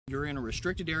You're in a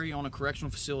restricted area on a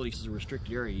correctional facility. This is a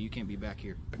restricted area. You can't be back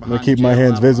here. I'm going to keep my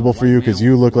hands visible for you because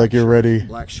you look like you're ready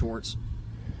black shorts,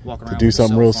 walking around to do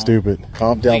something real phone. stupid.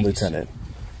 Calm down, Lieutenant.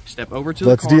 Step over to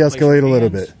Let's the car. Let's de-escalate a little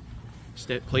bit.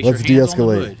 Let's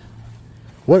de-escalate.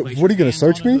 What are you going to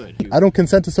search me? I don't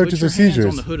consent to searches or seizures. Put your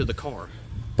hands on the hood of the car.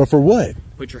 But for what?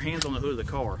 Put your hands on the hood of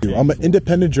the car. I'm an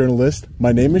independent journalist.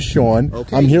 My name is Sean.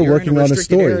 Okay, I'm here working on a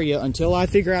story. Area until I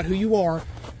figure out who you are.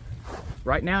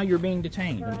 Right now, you're being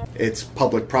detained. It's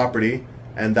public property,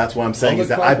 and that's what I'm saying Public is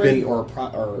that property I've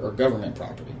been or government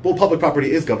property. Well, public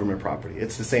property is government property.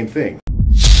 It's the same thing.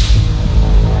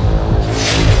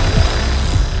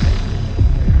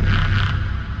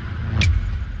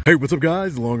 Hey, what's up,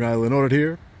 guys? Long Island Audit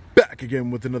here, back again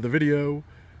with another video.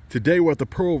 Today we're at the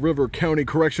Pearl River County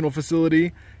Correctional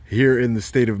Facility here in the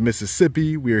state of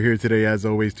Mississippi. We are here today, as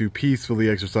always, to peacefully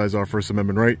exercise our First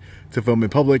Amendment right to film in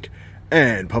public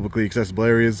and publicly accessible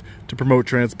areas, to promote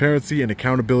transparency and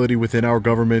accountability within our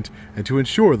government, and to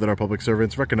ensure that our public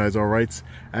servants recognize our rights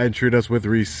and treat us with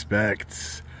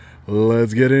respect.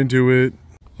 Let's get into it.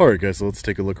 All right, guys, so let's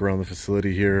take a look around the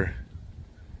facility here.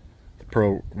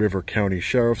 Pearl River County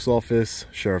Sheriff's Office,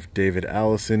 Sheriff David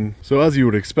Allison. So as you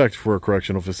would expect for a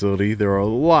correctional facility, there are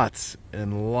lots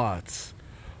and lots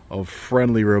of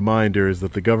friendly reminders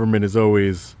that the government is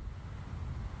always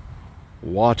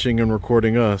watching and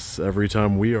recording us every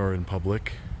time we are in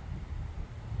public.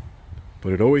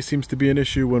 But it always seems to be an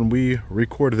issue when we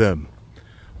record them.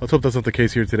 Let's hope that's not the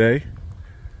case here today.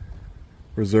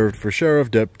 Reserved for Sheriff,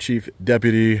 Chief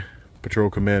Deputy, Patrol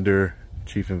Commander,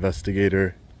 Chief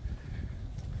Investigator.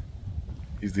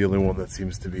 He's the only one that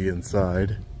seems to be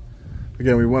inside.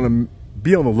 Again, we want to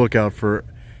be on the lookout for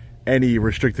any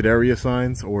restricted area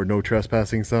signs or no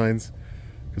trespassing signs,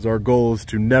 because our goal is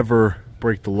to never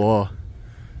break the law.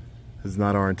 This is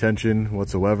not our intention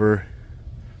whatsoever.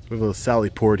 We have a sally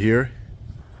port here.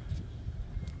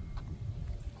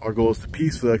 Our goal is to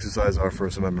peacefully exercise our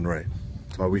First Amendment right.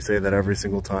 That's why we say that every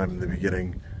single time in the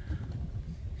beginning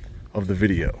of the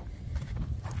video.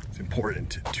 It's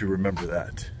important to remember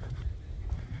that.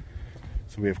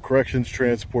 So we have corrections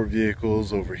transport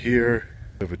vehicles over here.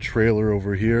 We have a trailer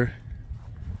over here.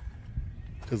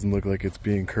 Doesn't look like it's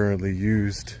being currently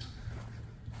used.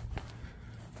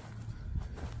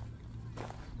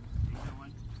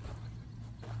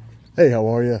 Hey, how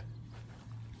are you?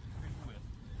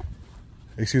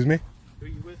 Excuse me? Who are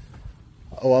you with?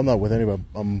 Oh, I'm not with anybody.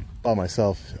 I'm by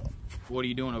myself. What are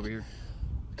you doing over here?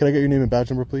 Can I get your name and badge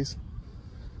number, please?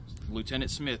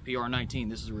 Lieutenant Smith, PR 19.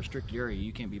 This is a restricted area.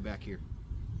 You can't be back here.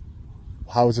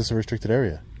 How is this a restricted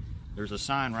area? There's a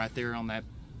sign right there on that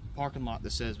parking lot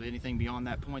that says anything beyond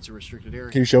that point's a restricted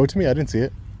area. Can you show it to me? I didn't see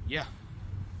it. Yeah.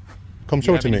 Come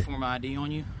show it to me. You have any form of ID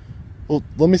on you? Well,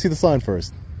 let me see the sign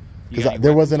first. Because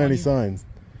there wasn't any signs.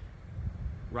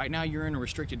 Right now you're in a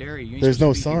restricted area. There's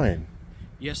no sign.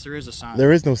 Yes, there is a sign.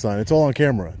 There is no sign. It's all on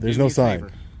camera. There's no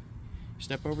sign.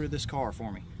 Step over to this car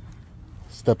for me.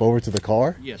 Step over to the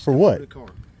car? Yes. For what? Over to the car.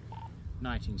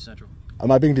 19 Central. Am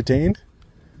I being detained?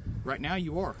 Right now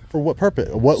you are. For what purpose?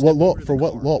 What law? For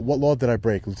what law? What law did I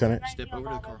break, Lieutenant? Step over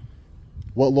to the car.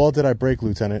 What law did I break,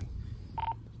 Lieutenant?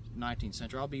 19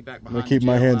 Central. I'll be back behind. I'm gonna keep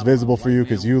my hands visible for you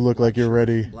because you look like you're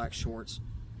ready black shorts,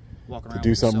 walking around to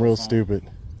do something real stupid.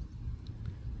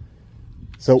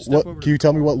 So what? Can you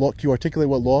tell me what law? Can you articulate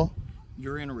what law?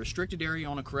 You're in a restricted area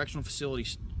on a correctional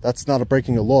facility. That's not a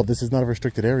breaking a law. This is not a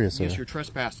restricted area, sir. Yes, you're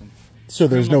trespassing. So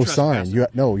there's no sign. You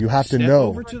have to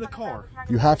know. Step over to the car.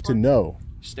 You have to know.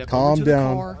 Calm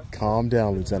down. Calm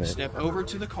down, Lieutenant. Step over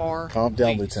to the car. Calm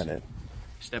down, Lieutenant.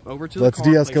 Step over to the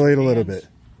car. Let's de-escalate a little bit.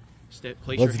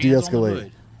 Let's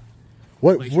de-escalate.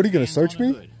 What are you going to search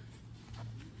me?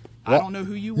 I don't know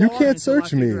who you are. You can't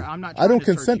search me. I don't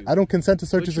consent. I don't consent to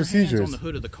searches or seizures. Put your hands on the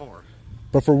hood of the car.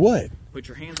 But for what? Put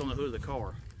your hands on the hood of the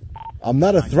car. I'm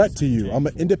not a threat to you. I'm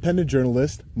an independent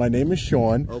journalist. My name is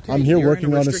Sean. Okay, I'm here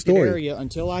working on a story. Area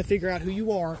until I figure out who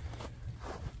you are.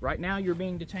 Right now, you're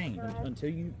being detained. Until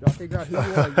I figure out who you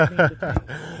are, you're being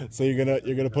detained. So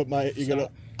you're gonna put my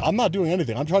I'm not doing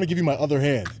anything. I'm trying to give you my other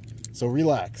hand. So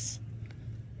relax.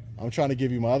 I'm trying to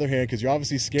give you my other hand because you're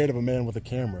obviously scared of a man with a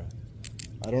camera.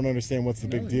 I don't understand what's the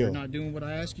big deal. You're not doing what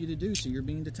I asked you to do, so you're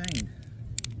being detained.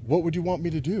 What would you want me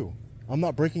to do? I'm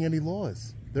not breaking any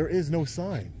laws. There is no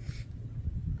sign.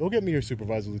 Go get me your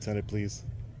supervisor, Lieutenant, please.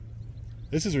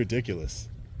 This is ridiculous.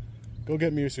 Go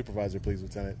get me your supervisor, please,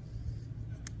 Lieutenant.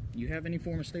 You have any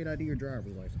form of state ID or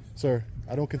driver's license? Sir,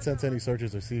 I don't consent to any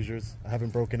searches or seizures. I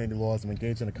haven't broken any laws. I'm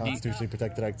engaged in a constitutionally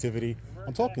protected activity.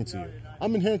 I'm talking to you.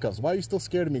 I'm in handcuffs. Why are you still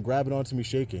scared of me, grabbing onto me,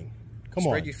 shaking? Come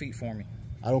on. Spread your feet for me.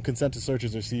 I don't consent to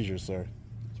searches or seizures, sir.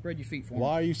 Spread your feet for me.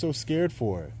 Why are you so scared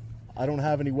for it? I don't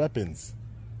have any weapons.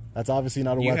 That's obviously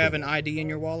not a Do you weapon. have an ID in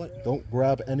your wallet? Don't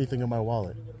grab anything in my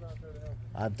wallet.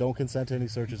 I don't consent to any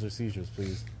searches or seizures,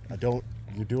 please. I don't.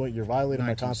 You're violating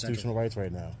my constitutional rights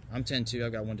right now. I'm 10-2.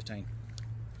 I've got one detained.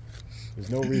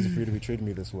 There's no reason for you to be treating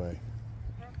me this way.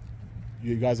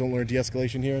 You guys don't learn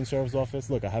de-escalation here in the sheriff's office?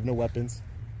 Look, I have no weapons.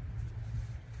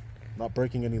 I'm not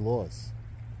breaking any laws.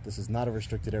 This is not a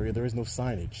restricted area. There is no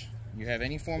signage. You have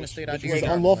any form of state ID? This is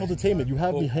unlawful detainment. You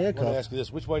have me handcuffed. Let me ask you this: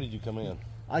 which way did you come in?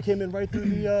 I came in right through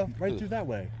the through that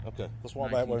way. Okay, let's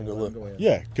walk back and go look.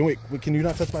 Yeah. Can you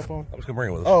not touch my phone? I'm just gonna bring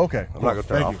it with us. Oh, okay. I'm not gonna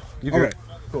turn it off. You good?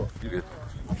 Cool. You good?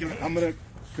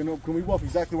 Can we walk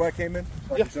exactly where I came in?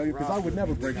 Yeah. Show you, because I would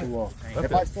never break the law. Okay.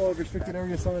 If I saw a restricted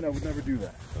area sign, I would never do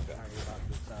that. Okay.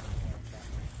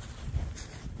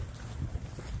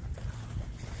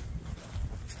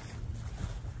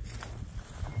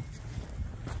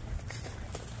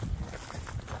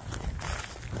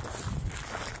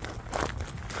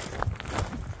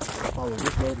 Follow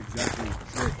this road exactly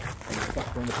straight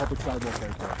from the public sidewalk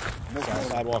right there.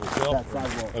 Sidewalk itself? That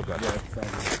sidewalk. Okay. Yeah, that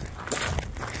sidewalk.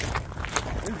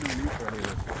 What is the need for any of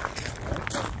this?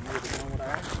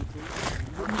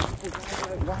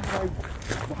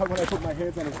 Why would I put my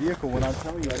hands on a vehicle when I'm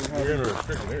telling you I don't have... You're in a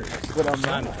restricted area. But I'm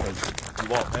not. You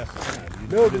walk past the sign.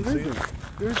 No, there isn't.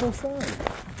 There's no sign.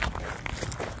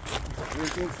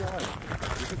 There's no sign.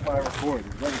 This is why I record.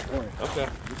 It's very important. Okay.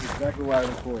 This is exactly why I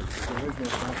record. There is no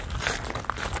sign.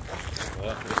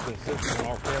 Well, it's been sitting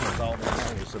on our cameras all the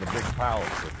time. It's in a big pile.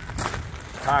 It's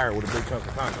a tire with a big chunk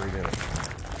of concrete in it.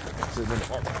 Sitting in the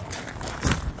parking lot.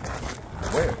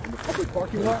 Where? In the public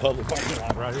parking lot? The public parking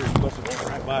lot right here. You must have walked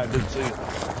right by and didn't see it.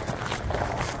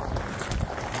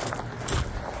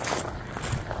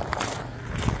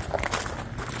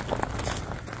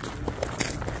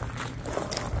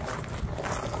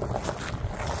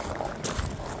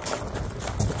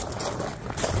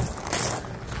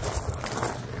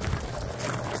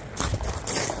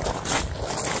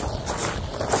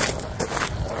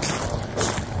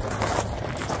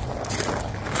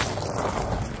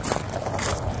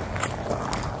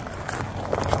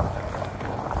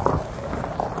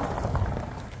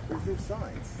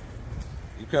 Signs.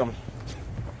 You coming?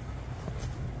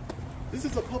 This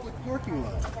is a public parking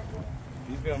lot.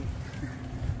 Keep coming.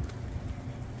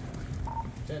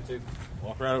 10-2.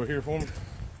 Walk right over here for me.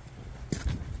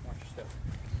 Watch your step.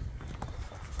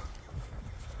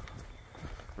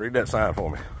 Read that sign for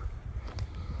me.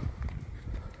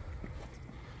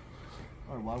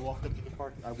 All right, well, I walked up to the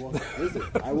park. I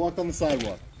walked on the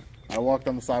sidewalk. I walked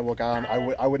on the sidewalk.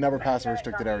 I would never pass a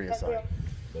restricted area sign.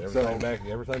 But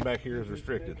everything back here is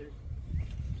restricted.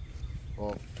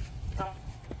 Well,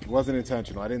 it wasn't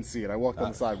intentional. I didn't see it. I walked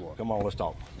on the sidewalk. Come on, let's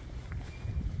talk.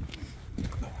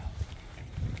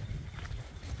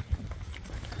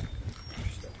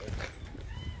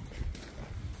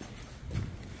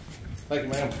 Thank you,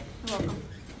 ma'am. You're welcome.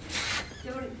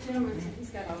 Gentlemen, he's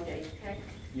got all day, okay?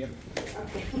 Yep.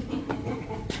 Okay.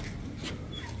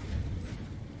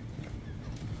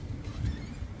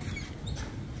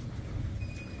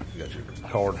 You got your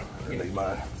card. I need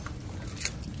mine.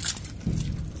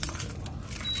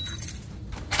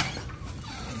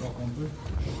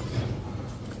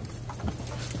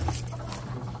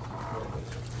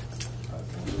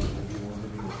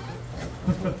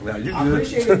 Now you I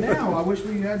appreciate it now. I wish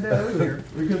we had that earlier.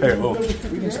 Hey, look. We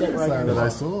can step right Sign here. that I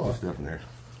saw. Step in there.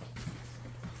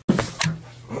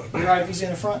 You right if he's in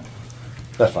the front?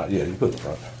 That's fine. Yeah, you put it in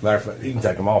front. Matter of fact, you can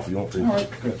take them off if you want to. All right,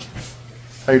 good.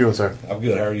 How you doing, sir? I'm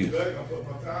good. How are you?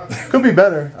 Could be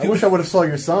better. I wish I would have saw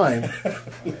your sign.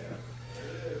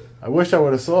 I wish I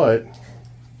would have saw it.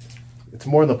 It's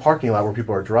more in the parking lot where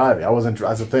people are driving. I wasn't.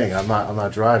 That's the thing. I'm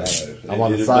not driving. I'm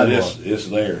on the sidewalk. It's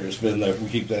there. It's been there. We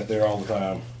keep that there all the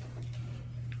time.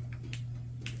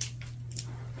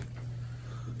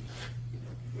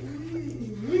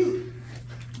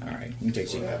 All right, you can take a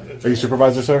seat. Are you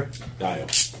supervisor, sir? I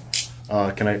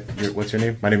am. Can I? What's your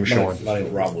name? My name is Sean. My name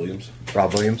is Rob Williams.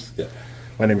 Rob Williams. Yeah.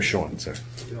 My name is Sean, sir.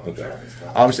 Okay.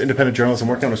 I'm just an independent journalist. I'm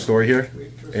working on a story here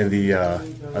in the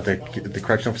at the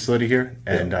correctional facility here,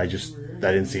 and I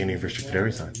didn't see any restricted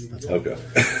area signs. That's all. Okay.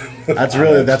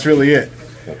 That's really it.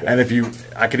 Okay. And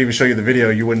I could even show you the video.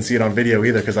 You wouldn't see it on video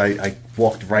either because I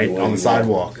walked right on the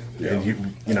sidewalk, and you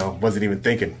wasn't even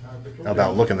thinking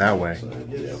about looking that way.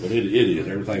 Yeah, but it is.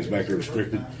 Everything's back there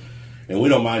restricted. And we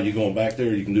don't mind you going back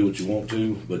there. You can do what you want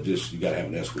to, but just you got to have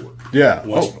an escort. Yeah,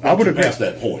 Once I would agree. Past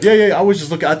that point. Yeah. I was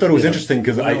just looking. I thought it was interesting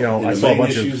because I saw a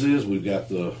bunch of issues. Is we've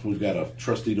got a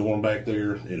trustee dorm back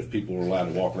there, and if people are allowed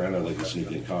to walk around there, they can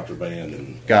sneak in contraband.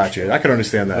 And gotcha. I could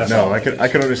understand that. I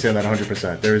could understand that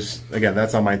 100%. There's again,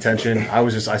 that's not my intention. I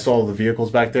saw the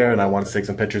vehicles back there, and I wanted to take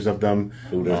some pictures of them.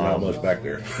 Ooh, there's not much back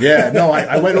there. Yeah, no,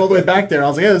 I went all the way back there. And I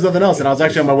was like, yeah, there's nothing else, and I was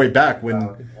actually on my way back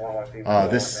when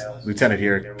this lieutenant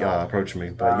here approached me.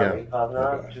 But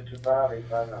yeah.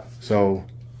 So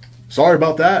sorry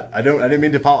about that. I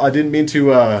didn't mean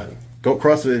to go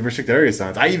across the restricted area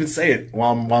signs. I even say it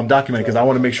while I'm documenting because I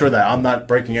want to make sure that I'm not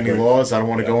breaking any laws. I don't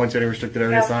want to go into any restricted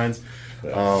area signs.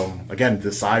 Again,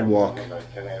 the sidewalk,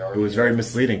 it was very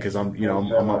misleading because I'm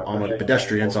a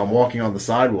pedestrian, so I'm walking on the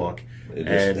sidewalk.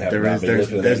 And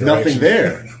there's nothing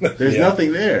there. There's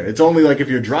nothing there. It's only like if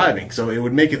you're driving, so it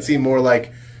would make it seem more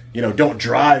like, don't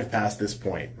drive past this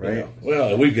point, right? Yeah.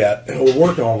 Well, we're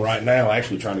working on right now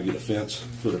actually trying to get a fence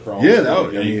put across.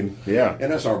 Yeah,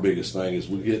 And that's our biggest thing is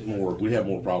we have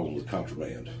more problems with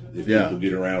contraband. If people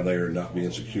get around there and not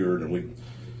being secured, and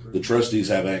the trustees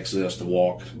have access to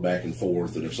walk back and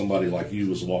forth, and if somebody like you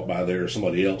was to walk by there or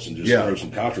somebody else and just throw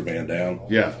some contraband down,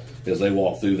 as they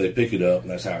walk through, they pick it up,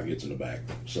 and that's how it gets in the back.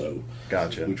 So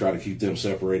gotcha. We try to keep them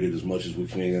separated as much as we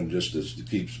can, just to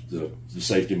keep the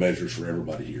safety measures for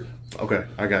everybody here. Okay,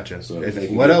 I gotcha. So if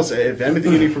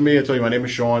anything you need from me, I tell you, my name is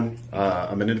Sean.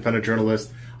 I'm an independent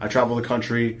journalist. I travel the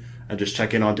country and just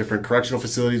check in on different correctional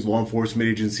facilities, law enforcement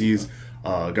agencies,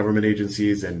 government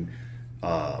agencies, and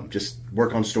just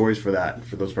work on stories for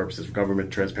those purposes, for government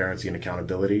transparency and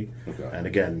accountability. Okay. And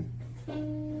again,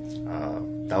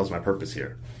 that was my purpose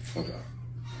here. Okay.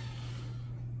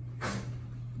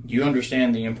 You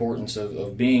understand the importance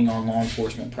of being on law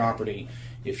enforcement property.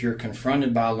 If you're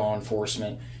confronted by law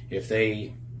enforcement, if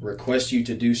they request you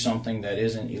to do something that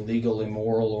isn't illegal,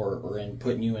 immoral, or in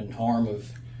putting you in harm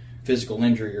of physical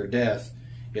injury or death,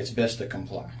 it's best to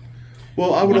comply.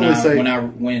 Well, I would only say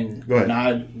when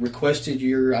I requested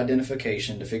your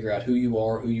identification to figure out who you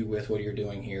are, who you're with, what you're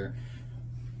doing here,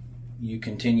 you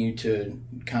continue to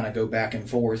kind of go back and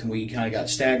forth, and we kind of got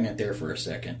stagnant there for a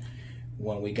second.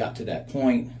 When we got to that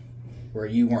point where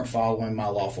you weren't following my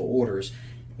lawful orders,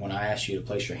 when I asked you to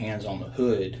place your hands on the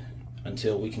hood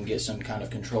until we can get some kind of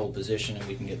controlled position and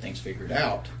we can get things figured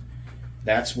out,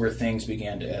 that's where things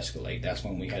began to escalate. That's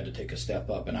when we had to take a step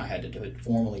up, and I had to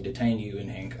formally detain you in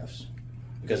handcuffs.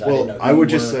 Because I didn't know I would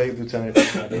just say, Lieutenant,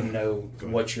 I didn't know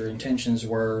what your intentions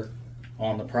were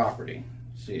on the property.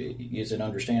 See, is it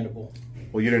understandable?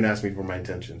 Well, you didn't ask me for my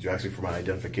intentions. You asked me for my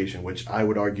identification, which I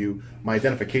would argue my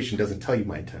identification doesn't tell you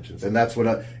my intentions. And that's what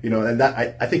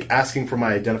I think asking for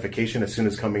my identification as soon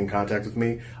as coming in contact with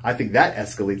me, I think that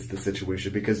escalates the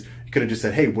situation, because you could have just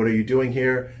said, hey, what are you doing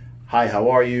here? Hi, how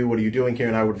are you? What are you doing here?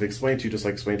 And I would have explained to you, just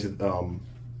like explained to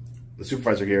the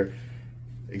supervisor here,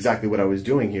 exactly what I was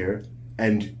doing here.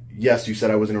 And yes, you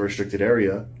said I was in a restricted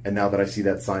area, and now that I see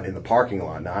that sign in the parking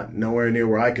lot, not nowhere near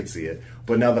where I could see it,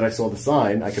 but now that I saw the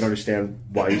sign, I can understand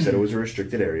why you said it was a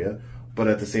restricted area. But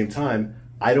at the same time,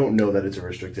 I don't know that it's a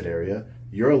restricted area.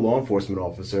 You're a law enforcement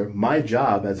officer. My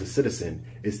job as a citizen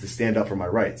is to stand up for my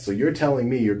rights. So you're telling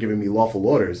me you're giving me lawful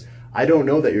orders. I don't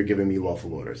know that you're giving me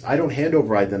lawful orders. I don't hand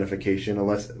over identification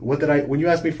unless, when you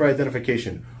asked me for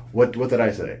identification, what did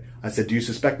I say? I said, do you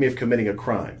suspect me of committing a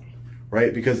crime?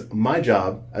 Right? Because my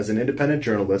job as an independent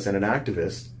journalist and an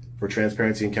activist for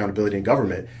transparency and accountability in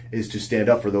government is to stand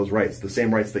up for those rights, the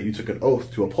same rights that you took an oath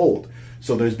to uphold.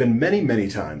 So there's been many, many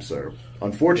times, sir.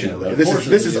 Unfortunately,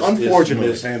 this is unfortunately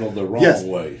mishandled the wrong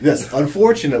way. Yes,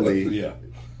 unfortunately. Yeah.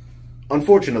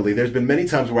 Unfortunately, there's been many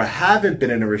times where I haven't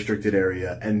been in a restricted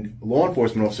area, and law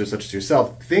enforcement officers such as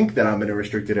yourself think that I'm in a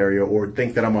restricted area or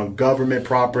think that I'm on government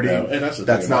property. No, and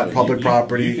that's not public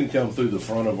property. You can come through the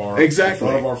front of our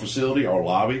facility, our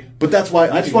lobby. But that's why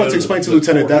I just wanted to explain to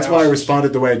Lieutenant. That's why I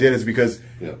responded the way I did, is because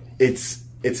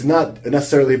it's not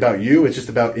necessarily about you. It's just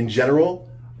about in general.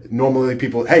 Normally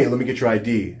people, hey, let me get your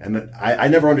ID. And I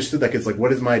never understood that. It's like,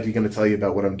 what is my ID going to tell you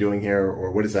about what I'm doing here?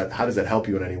 Or what is that? How does that help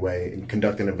you in any way in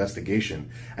conducting an investigation?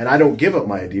 And I don't give up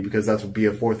my ID because that would be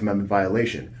a Fourth Amendment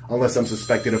violation unless I'm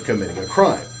suspected of committing a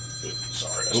crime.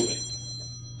 Sorry, that's me.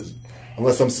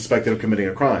 Unless I'm suspected of committing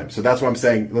a crime. So that's what I'm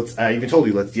saying. I even told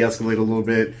you, let's de-escalate a little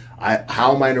bit.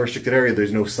 How am I in a restricted area?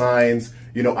 There's no signs.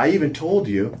 You know, I even told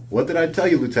you, what did I tell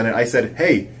you, Lieutenant? I said,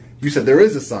 hey, you said there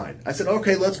is a sign. I said,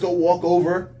 okay, let's go walk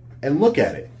over and look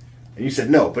at it. And you said,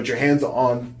 no, put your hands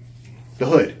on the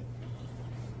hood.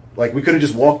 Like, we could have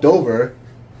just walked over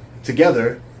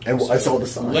together and I saw the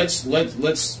sign. Let's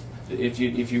if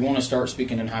you want to start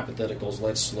speaking in hypotheticals,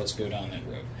 let's go down that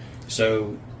road.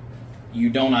 So you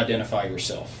don't identify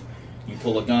yourself. You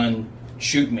pull a gun,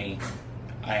 shoot me,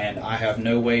 and I have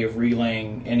no way of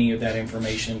relaying any of that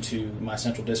information to my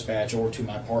central dispatch or to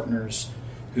my partners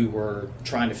who were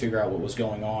trying to figure out what was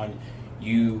going on.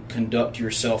 You conduct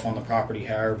yourself on the property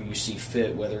however you see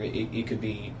fit, whether it could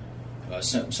be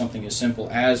something as simple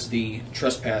as the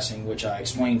trespassing, which I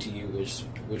explained to you was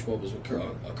what was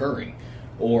occurring,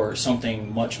 or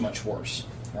something much, much worse,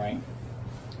 right?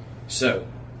 So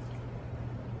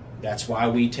that's why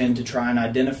we tend to try and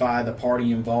identify the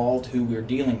party involved, who we're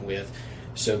dealing with,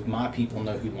 so my people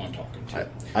know who I'm talking to.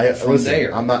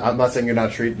 Listen, I'm not saying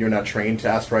you're not trained to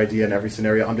ask for ID in every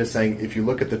scenario. I'm just saying if you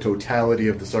look at the totality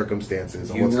of the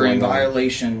circumstances, you were in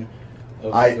violation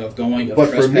of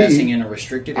trespassing in a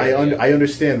restricted area. I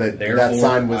understand that that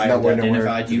sign was nowhere near.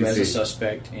 I identified you as a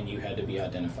suspect, and you had to be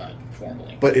identified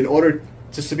formally. But in order,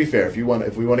 just to be fair, if we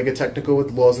want to get technical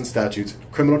with laws and statutes,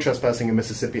 criminal trespassing in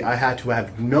Mississippi, I had to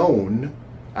have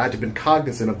been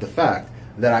cognizant of the fact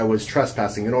that I was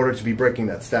trespassing in order to be breaking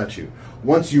that statute.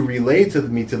 Once you relayed to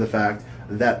me to the fact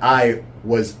that I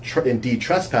was indeed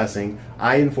trespassing,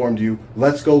 I informed you,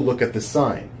 let's go look at the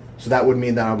sign. So that would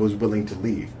mean that I was willing to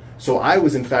leave. So I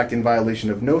was in fact in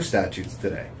violation of no statutes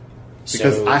today,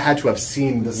 because I had to have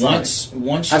seen the sign.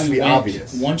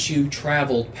 Once you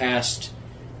traveled past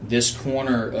this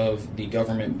corner of the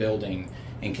government building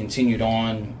and continued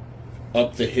on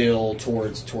up the hill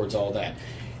towards all that,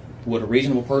 would a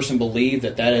reasonable person believe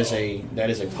that that is a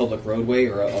public roadway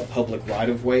or a public right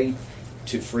of way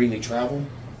to freely travel?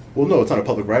 Well, no, it's not a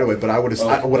public right of way, but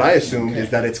what I assume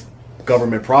is that it's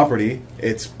government property,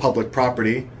 it's public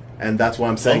property, and that's what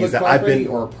I'm saying is that I've been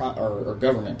or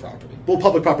government property. Well,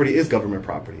 public property is government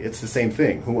property. It's the same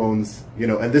thing. Who owns,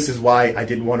 and this is why I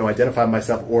didn't want to identify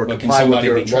myself or comply with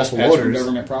your lawful orders. From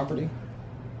government property?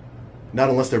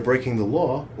 Not unless they're breaking the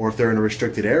law or if they're in a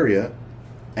restricted area.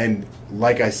 And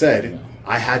like I said,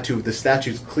 the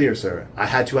statute's clear, sir. I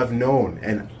had to have known,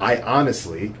 and I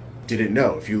honestly didn't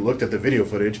know. If you looked at the video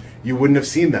footage, you wouldn't have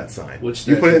seen that sign. Which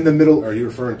you put it in the middle. Are you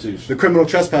referring to the criminal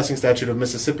trespassing statute of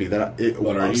Mississippi? For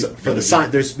the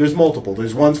sign, there's multiple.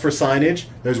 There's ones for signage.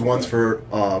 There's ones for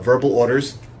verbal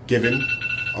orders given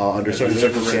under certain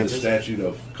circumstances. Read the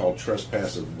statute called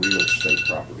trespass of real estate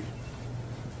property.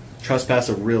 Trespass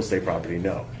of real estate property?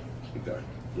 No. Okay,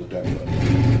 look that up.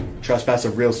 Trespass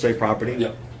of real estate property?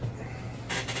 Yep.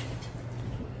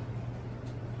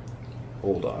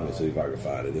 Hold on. Let me see if I can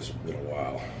find it. It's been a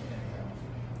while.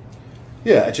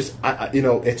 Yeah,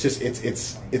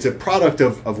 it's a product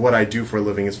of what I do for a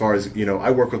living. As far as I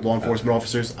work with law enforcement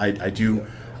officers.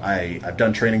 I've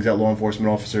done trainings at law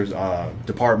enforcement officers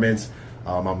departments.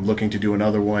 I'm looking to do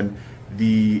another one.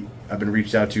 I've been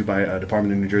reached out to by a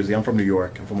department in New Jersey. I'm from New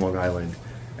York. I'm from Long Island.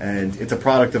 And it's a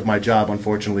product of my job,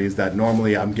 unfortunately, is that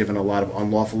normally I'm given a lot of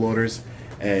unlawful orders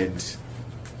and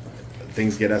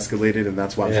things get escalated, and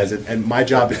that's why I'm hesitant. And my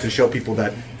job is to show people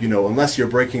that, unless you're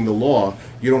breaking the law,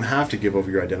 you don't have to give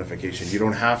over your identification. You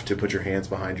don't have to put your hands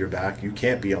behind your back. You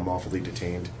can't be unlawfully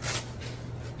detained.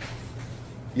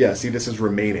 Yeah, see, this is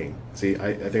remaining. See,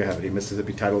 I think I have it here.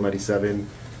 Mississippi Title 97,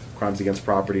 crimes against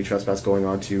property, trespass going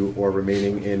on to or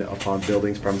remaining in upon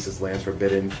buildings, premises, lands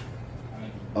forbidden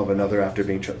of another after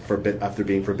being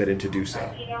forbidden to do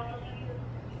so.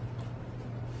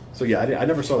 So yeah, I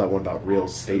never saw that one about real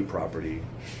estate property.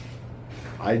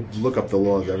 I look up the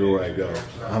laws everywhere I go.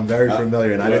 I'm very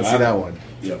familiar, and I didn't see that one.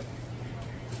 Yep.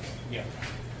 Yeah.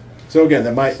 So again,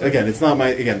 it's not my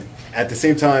At the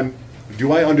same time,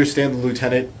 do I understand the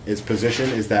lieutenant's position?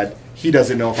 Is that he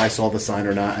doesn't know if I saw the sign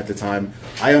or not at the time.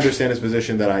 I understand his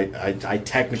position that I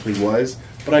technically was,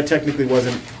 but I technically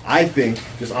wasn't. I think,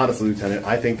 just honestly, Lieutenant,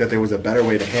 I think that there was a better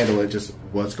way to handle it. Just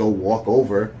let's go walk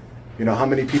over. How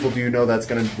many people do you know that's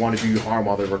going to want to do you harm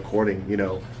while they're recording?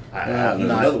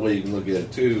 Another way you can look at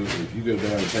it too is if you go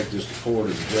down and take this to court,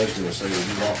 as a judge going to say, well,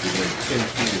 you walked within 10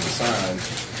 feet of the sign,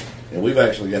 and we've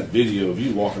actually got video of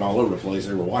you walking all over the place.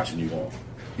 They were watching you walk.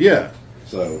 Yeah.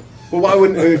 So. Well, why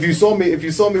wouldn't if you saw me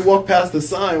walk past the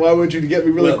sign? Why wouldn't you get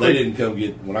me really quick? They didn't come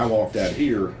get when I walked out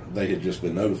here. They had just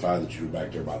been notified that you were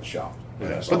back there by the shop.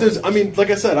 Yeah. But like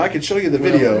I said, I could show you the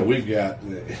video. We've got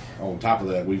on top of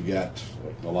that, we've got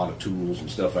a lot of tools and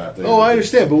stuff out there. Oh, I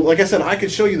understand, but like I said, I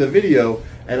could show you the video,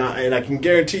 and I can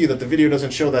guarantee you that the video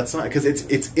doesn't show that sign because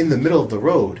it's in the middle of the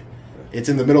road. It's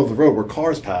in the middle of the road where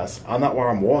cars pass. I'm not where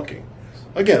I'm walking.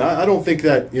 Again, I don't think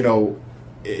that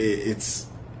it's.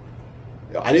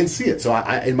 I didn't see it, so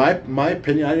in my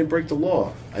opinion, I didn't break the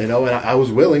law. And I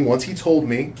was willing. Once he told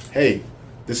me, "Hey,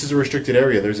 this is a restricted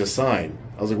area. There's a sign."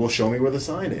 I was like, "Well, show me where the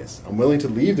sign is." I'm willing to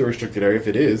leave the restricted area if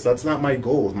it is. That's not my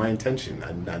goal. It's my intention.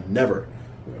 I never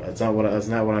That's not what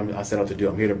I set out to do.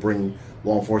 I'm here to bring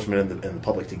law enforcement and the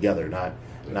public together, not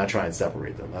try and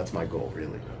separate them. That's my goal,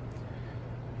 really.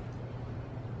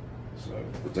 So,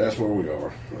 but that's where we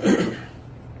are. Let's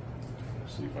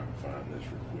see if I can find this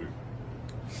real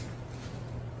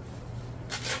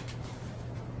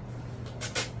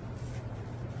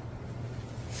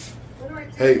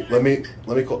quick. Hey, let me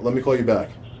call you back.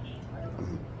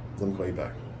 Let me call you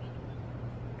back.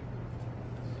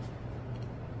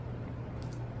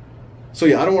 So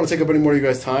yeah, I don't want to take up any more of you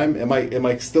guys' time. Am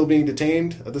I still being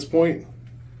detained at this point?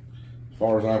 As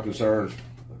far as I'm concerned,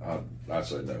 I'd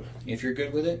say no. If you're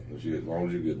good with it, As long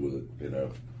as you're good with it, you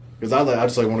know. Because I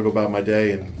just want to go about my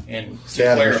day and stay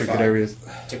out of restricted areas.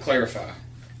 To clarify,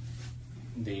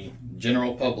 the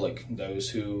general public, those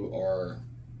who are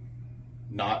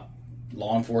not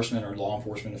law enforcement or law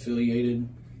enforcement affiliated,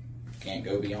 can't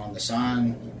go beyond the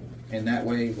sign in that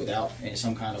way without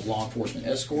some kind of law enforcement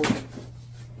escort.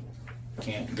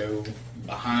 Can't go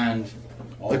behind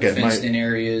all the fenced-in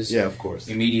areas. Yeah, of course.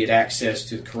 Immediate access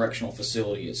to the correctional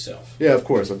facility itself. Yeah, of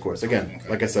course. Again, okay.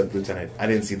 Like I said, Lieutenant, I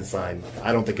didn't see the sign.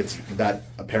 I don't think it's that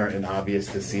apparent and obvious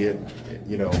to see it.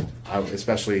 You know,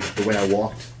 especially the way I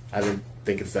walked, I didn't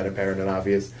think it's that apparent and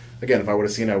obvious. Again, if I would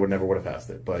have seen it, I never would have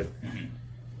passed it. But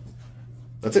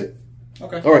that's it.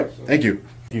 Okay. All right. Thank you.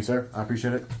 Thank you, sir. I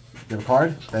appreciate it. You have a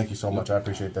card? Thank you so much. I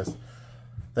appreciate this.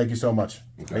 Thank you so much.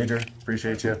 Okay. Major,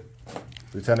 appreciate you.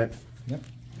 Lieutenant. Yep.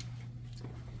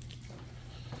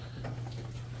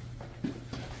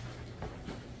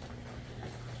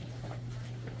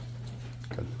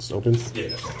 This opens?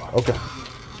 Yeah. Okay.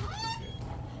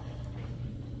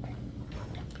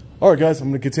 All right, guys.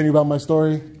 I'm going to continue about my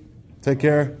story. Take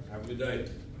care. Have a good day.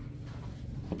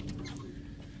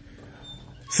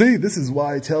 See, this is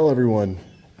why I tell everyone.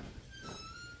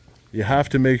 You have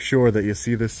to make sure that you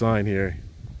see this sign here.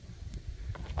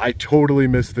 I totally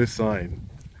missed this sign.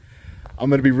 I'm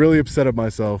going to be really upset at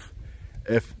myself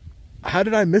how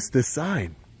did I miss this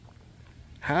sign?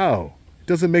 How? It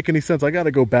doesn't make any sense. I got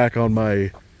to go back on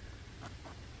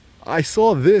I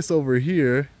saw this over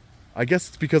here. I guess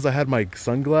it's because I had my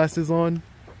sunglasses on.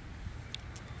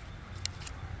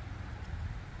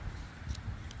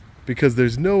 Because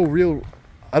there's no real,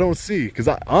 I don't see, because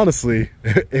honestly,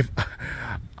 if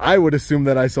I would assume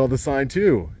that I saw the sign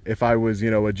too. If I was,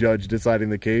 a judge deciding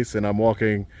the case and I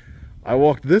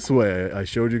walked this way. I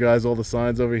showed you guys all the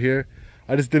signs over here.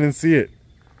 I just didn't see it.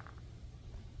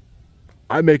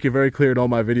 I make it very clear in all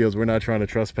my videos, we're not trying to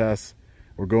trespass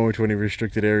or go into any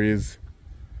restricted areas.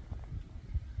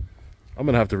 I'm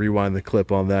gonna have to rewind the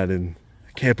clip on that, and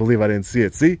I can't believe I didn't see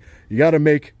it. See, you gotta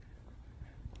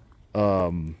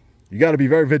be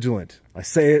very vigilant. I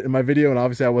say it in my video, and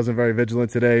obviously I wasn't very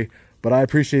vigilant today. But I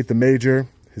appreciate the Major.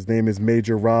 His name is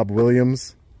Major Rob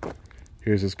Williams.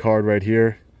 Here's his card right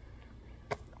here.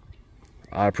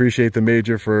 I appreciate the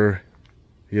Major for,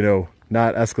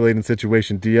 not escalating the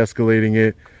situation, de-escalating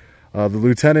it. The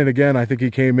Lieutenant, again, I think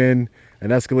he came in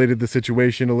and escalated the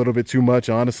situation a little bit too much,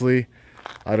 honestly.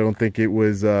 I don't think it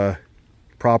was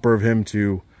proper of him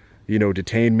to,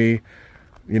 detain me.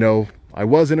 I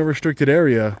was in a restricted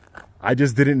area. I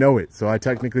just didn't know it. So I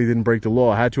technically didn't break the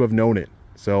law. I had to have known it.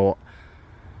 So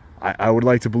I would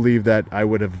like to believe that I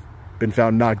would have been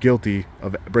found not guilty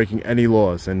of breaking any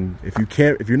laws. And if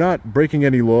you're not breaking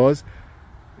any laws,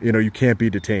 you can't be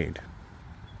detained.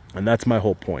 And that's my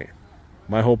whole point.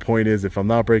 My whole point is, if I'm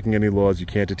not breaking any laws, you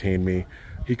can't detain me.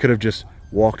 He could have just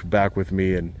walked back with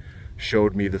me and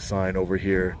showed me the sign over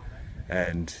here,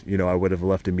 and I would have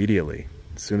left immediately.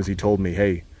 As soon as he told me,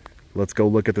 hey, let's go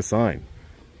look at the sign,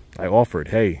 I offered,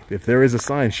 hey, if there is a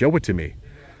sign, show it to me.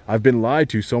 I've been lied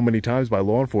to so many times by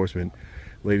law enforcement,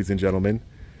 ladies and gentlemen,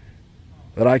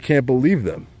 that I can't believe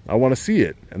them. I want to see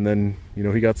it. And then,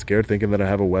 he got scared thinking that I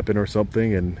have a weapon or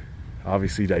something, and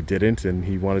obviously I didn't, and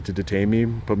he wanted to detain me,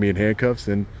 put me in handcuffs,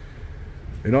 and,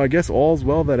 I guess all's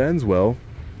well that ends well.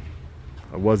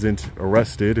 I wasn't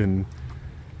arrested, and,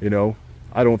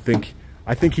 I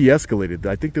think he escalated.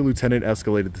 I think the Lieutenant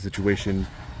escalated the situation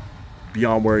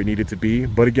beyond where it needed to be.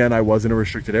 But again, I was in a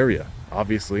restricted area.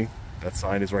 Obviously, that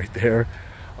sign is right there.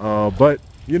 But,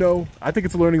 I think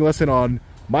it's a learning lesson on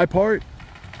my part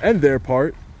and their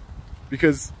part,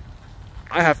 because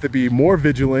I have to be more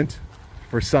vigilant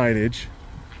for signage.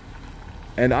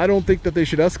 And I don't think that they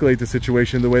should escalate the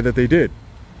situation the way that they did.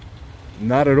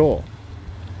 Not at all.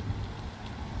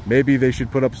 Maybe they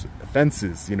should put up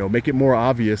fences, make it more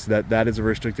obvious that that is a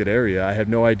restricted area. I have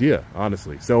no idea,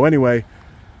 honestly. So anyway,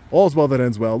 all's well that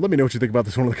ends well. Let me know what you think about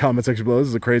this one in the comment section below. This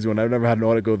is a crazy one. I've never had an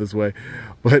audit go this way.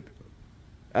 But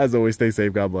as always, stay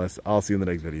safe. God bless. I'll see you in the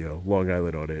next video. Long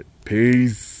Island Audit.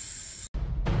 Peace.